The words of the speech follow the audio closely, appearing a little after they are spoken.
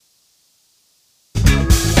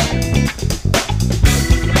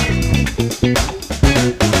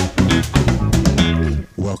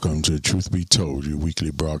Welcome to Truth Be Told, your weekly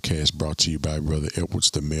broadcast brought to you by Brother Edwards,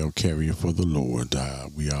 the mail carrier for the Lord.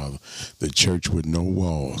 We are the church with no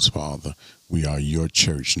walls, Father. We are your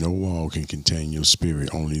church. No wall can contain your spirit,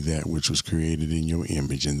 only that which was created in your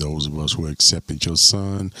image. And those of us who accepted your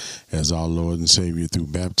Son as our Lord and Savior through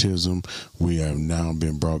baptism, we have now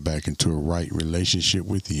been brought back into a right relationship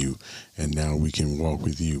with you. And now we can walk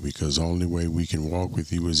with you, because the only way we can walk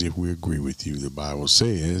with you is if we agree with you. The Bible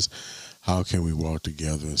says, how can we walk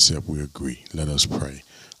together except we agree? Let us pray.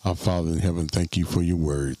 Our Father in heaven, thank you for your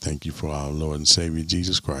word. Thank you for our Lord and Savior,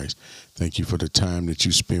 Jesus Christ. Thank you for the time that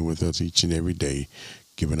you spend with us each and every day,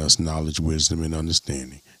 giving us knowledge, wisdom, and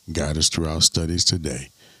understanding. Guide us through our studies today.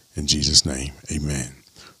 In Jesus' name, amen.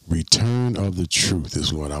 Return of the truth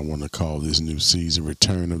is what I want to call this new season,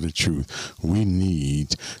 return of the truth. We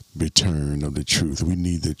need return of the truth. We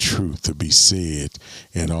need the truth to be said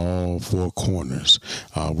in all four corners.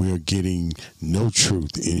 We are getting no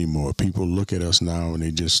truth anymore. People look at us now and they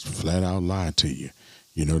just flat out lie to you.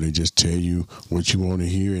 You know, they just tell you what you want to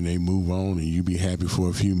hear and they move on, and you be happy for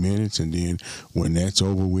a few minutes, and then when that's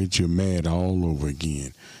over with, you're mad all over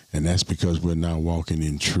again. And that's because we're not walking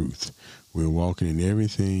in truth. We're walking in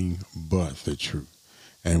everything but the truth.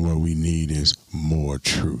 And what we need is more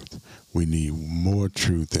truth. We need more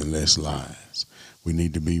truth and less lies. We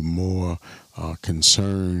need to be more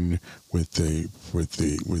concerned with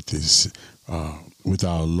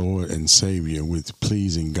our Lord and Savior, with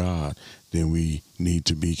pleasing God, than we need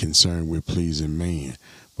to be concerned with pleasing man.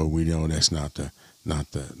 But we know that's not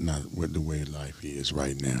what the way life is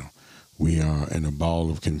right now. We are in a ball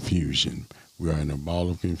of confusion. We are in a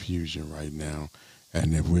ball of confusion right now.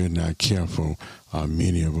 And if we're not careful,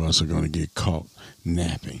 many of us are going to get caught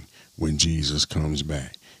napping when Jesus comes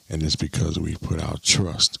back. And it's because we put our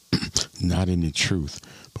trust not in the truth,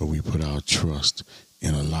 but we put our trust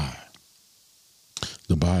in a lie.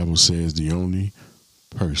 The Bible says the only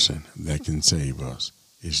person that can save us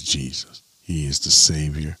is Jesus. He is the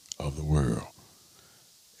Savior of the world.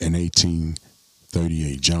 In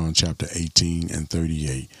 1838, John chapter 18 and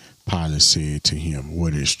 38, Pilate said to him,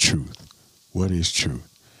 "What is truth? What is truth?"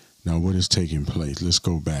 Now, what is taking place? Let's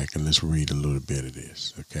go back and let's read a little bit of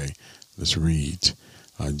this, okay? Let's read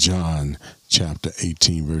John chapter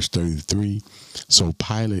 18, verse 33. So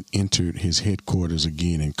Pilate entered his headquarters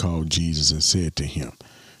again and called Jesus and said to him,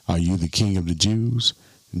 "Are you the king of the Jews?"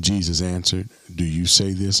 Jesus answered, "Do you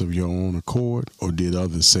say this of your own accord, or did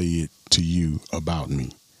others say it to you about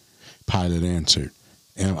me?" Pilate answered,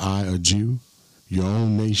 "Am I a Jew? Your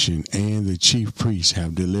own nation and the chief priests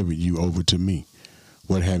have delivered you over to me.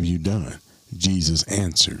 What have you done?" Jesus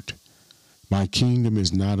answered, "My kingdom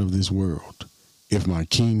is not of this world. If my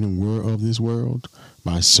kingdom were of this world,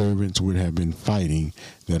 my servants would have been fighting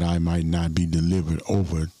that I might not be delivered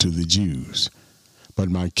over to the Jews. But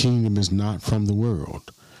my kingdom is not from the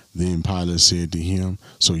world." Then Pilate said to him,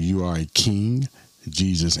 "So you are a king?"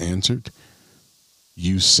 Jesus answered,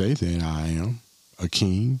 "You say that I am a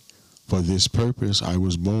king. For this purpose I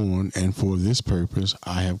was born, and for this purpose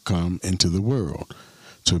I have come into the world,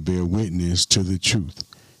 to bear witness to the truth.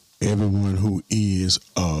 Everyone who is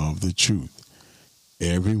of the truth,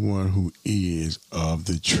 everyone who is of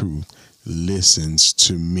the truth listens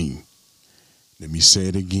to me." Let me say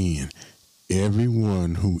it again.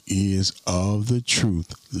 Everyone who is of the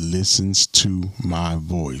truth listens to my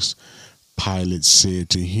voice. Pilate said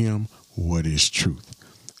to him, "What is truth?"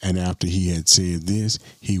 And after he had said this,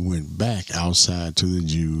 he went back outside to the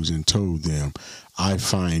Jews and told them, "I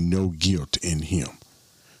find no guilt in him.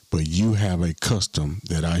 But you have a custom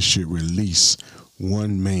that I should release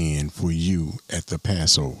one man for you at the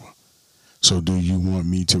Passover. So do you want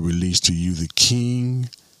me to release to you the king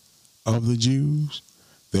of the Jews?"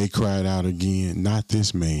 They cried out again, "Not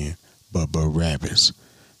this man, but Barabbas."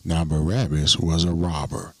 Now Barabbas was a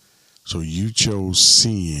robber. So you chose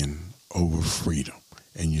sin over freedom.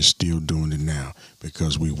 And you're still doing it now,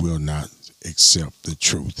 because we will not accept the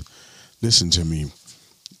truth. Listen to me.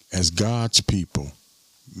 As God's people,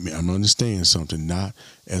 I'm understanding something, not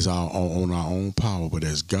as on our own power, but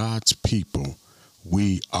as God's people,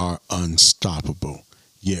 we are unstoppable.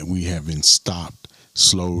 Yet we have been stopped,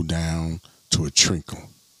 slowed down to a trickle.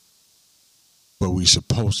 But we're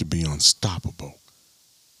supposed to be unstoppable,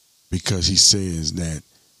 because he says that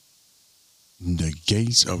the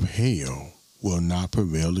gates of hell will not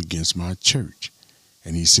prevail against my church.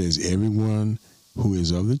 And he says everyone who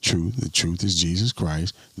is of the truth is Jesus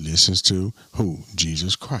Christ, listens to who?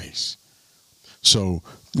 Jesus Christ. So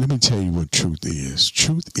let me tell you what truth is.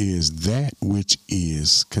 Truth is that which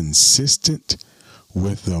is consistent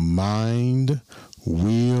with the mind,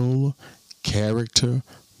 will, character,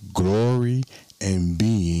 glory, and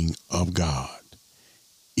being of God.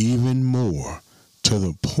 Even more to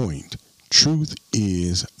the point, truth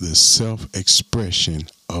is the self-expression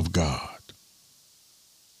of God.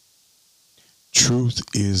 Truth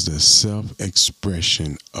is the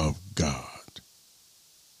self-expression of God.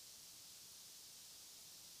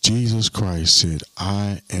 Jesus Christ said,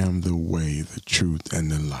 I am the way, the truth, and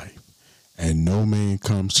the life, and no man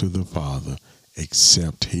comes to the Father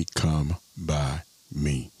except he come by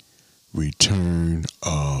me. Return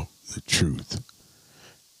of the truth.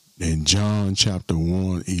 In John chapter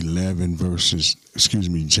 1 verses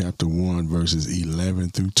 11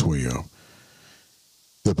 through 12,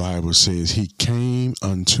 the Bible says, he came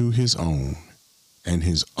unto his own, and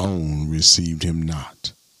his own received him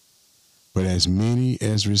not. But as many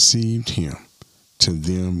as received him, to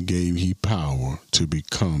them gave he power to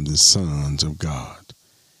become the sons of God,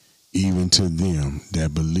 even to them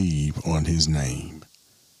that believe on his name.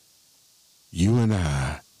 You and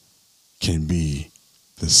I can be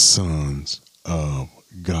the sons of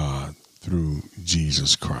God through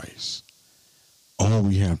Jesus Christ. All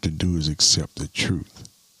we have to do is accept the truth.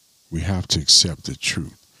 We have to accept the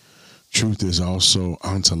truth. Truth is also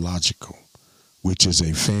ontological, which is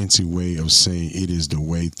a fancy way of saying it is the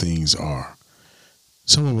way things are.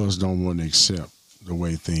 Some of us don't want to accept the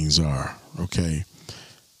way things are, okay?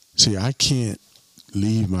 See, I can't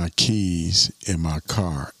leave my keys in my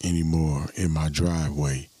car anymore in my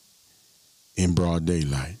driveway in broad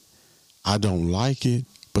daylight. I don't like it,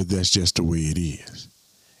 but that's just the way it is.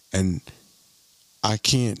 And I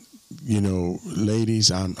can't,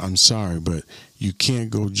 ladies, I'm sorry, but you can't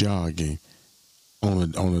go jogging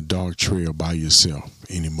on a dark trail by yourself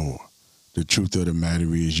anymore. The truth of the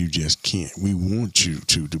matter is you just can't. We want you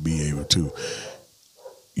to be able to.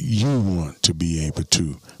 You want to be able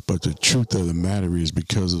to. But the truth of the matter is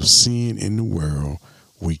because of sin in the world,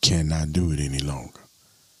 we cannot do it any longer.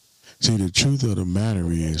 See, the truth of the matter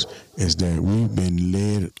is that we've been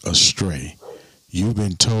led astray. You've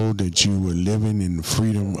been told that you were living in the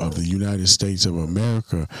freedom of the United States of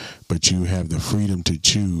America, but you have the freedom to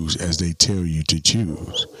choose as they tell you to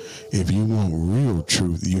choose. If you want real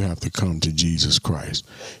truth, you have to come to Jesus Christ.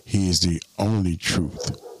 He is the only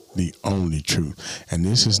truth. The only truth. And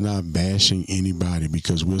this is not bashing anybody,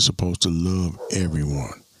 because we're supposed to love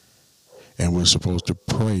everyone. And we're supposed to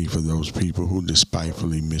pray for those people who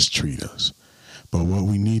despitefully mistreat us. But what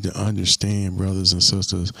we need to understand, brothers and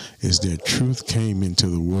sisters, is that truth came into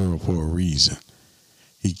the world for a reason.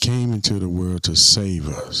 He came into the world to save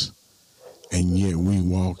us. And yet we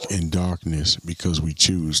walk in darkness because we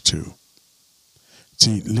choose to.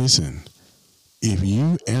 See, listen, if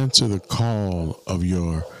you answer the call of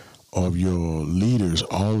your leaders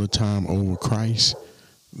all the time over Christ,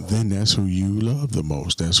 then that's who you love the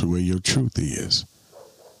most. That's where your truth is.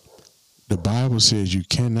 The Bible says you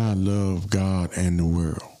cannot love God and the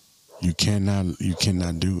world. You cannot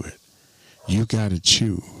do it. You got to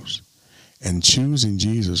choose. And choosing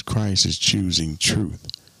Jesus Christ is choosing truth.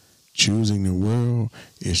 Choosing the world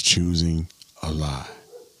is choosing a lie.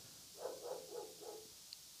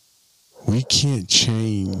 We can't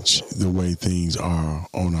change the way things are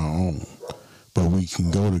on our own, but we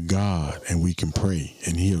can go to God and we can pray,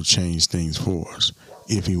 and he'll change things for us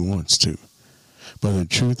if he wants to. But the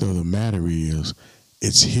truth of the matter is,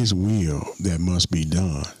 it's his will that must be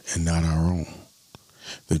done and not our own.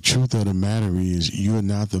 The truth of the matter is, you're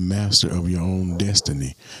not the master of your own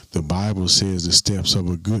destiny. The Bible says the steps of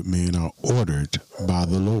a good man are ordered by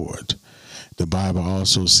the Lord. The Bible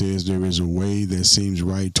also says there is a way that seems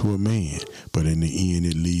right to a man, but in the end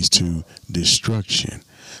it leads to destruction.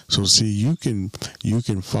 So see, you can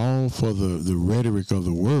fall for the rhetoric of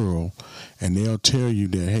the world, and they'll tell you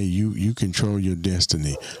that, hey, you control your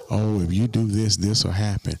destiny. Oh, if you do this, this will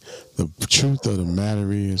happen. The truth of the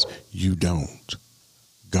matter is, you don't.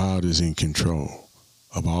 God is in control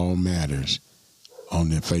of all matters on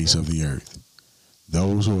the face of the earth.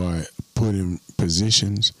 Those who are put in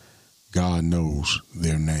positions, God knows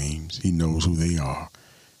their names. He knows who they are.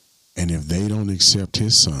 And if they don't accept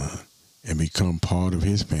his son and become part of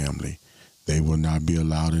his family, they will not be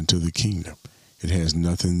allowed into the kingdom. It has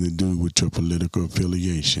nothing to do with your political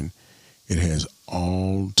affiliation. It has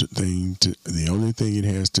the only thing it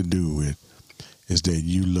has to do with is that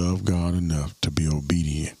you love God enough to be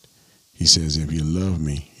obedient. He says, if you love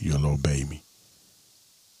me, you'll obey me.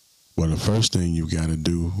 Well, the first thing you got to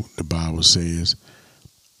do, the Bible says,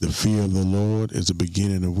 the fear of the Lord is the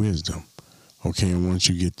beginning of wisdom. Okay, and once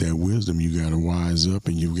you get that wisdom, you got to wise up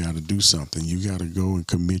and you got to do something. You got to go and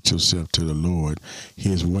commit yourself to the Lord,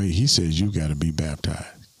 his way. He says you got to be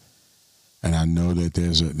baptized. And I know that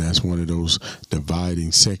that's one of those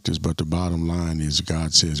dividing sectors, but the bottom line is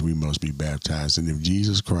God says we must be baptized. And if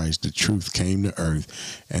Jesus Christ, the truth, came to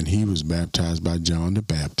earth and he was baptized by John the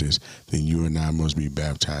Baptist, then you and I must be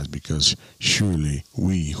baptized, because surely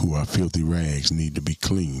we who are filthy rags need to be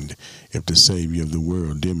cleaned if the Savior of the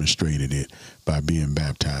world demonstrated it by being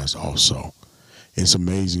baptized also. It's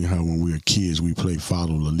amazing how when we're kids we play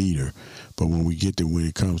follow the leader, but when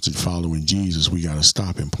it comes to following Jesus, we got a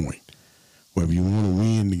stopping point. Well, if you want to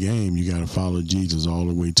win the game, you got to follow Jesus all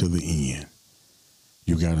the way to the end.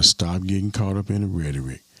 You got to stop getting caught up in the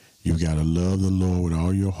rhetoric. You got to love the Lord with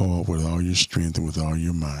all your heart, with all your strength, and with all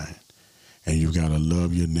your mind. And you got to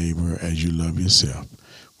love your neighbor as you love yourself.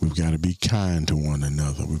 We've got to be kind to one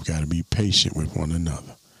another. We've got to be patient with one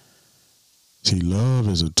another. See, love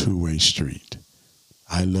is a two-way street.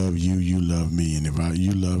 I love you, you love me. And if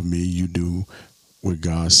you love me, you do what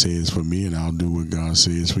God says for me, and I'll do what God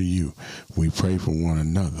says for you. We pray for one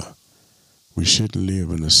another. We shouldn't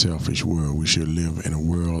live in a selfish world. We should live in a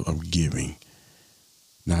world of giving,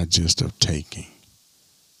 not just of taking.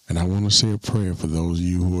 And I want to say a prayer for those of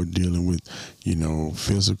you who are dealing with,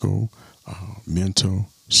 physical, mental,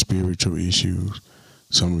 spiritual issues.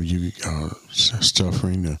 Some of you are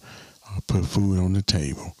suffering to put food on the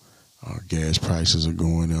table. Gas prices are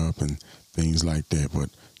going up and things like that.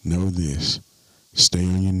 But know this. Stay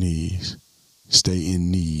on your knees. Stay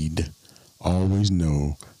in need. Always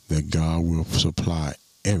know that God will supply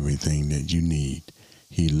everything that you need.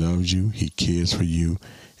 He loves you. He cares for you.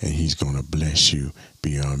 And he's going to bless you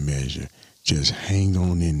beyond measure. Just hang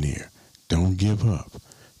on in there. Don't give up.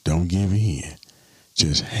 Don't give in.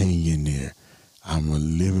 Just hang in there. I'm a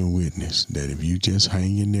living witness that if you just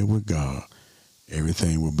hang in there with God,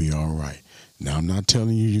 everything will be all right. Now, I'm not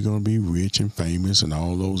telling you you're going to be rich and famous and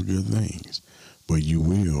all those good things. But you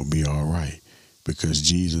will be all right, because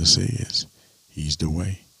Jesus says he's the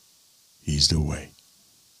way. He's the way.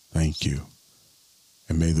 Thank you.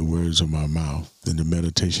 And may the words of my mouth and the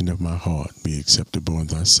meditation of my heart be acceptable in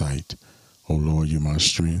thy sight. Oh Lord, you're my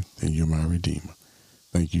strength and you're my redeemer.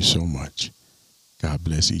 Thank you so much. God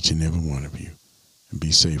bless each and every one of you. And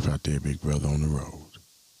be safe out there, big brother on the road.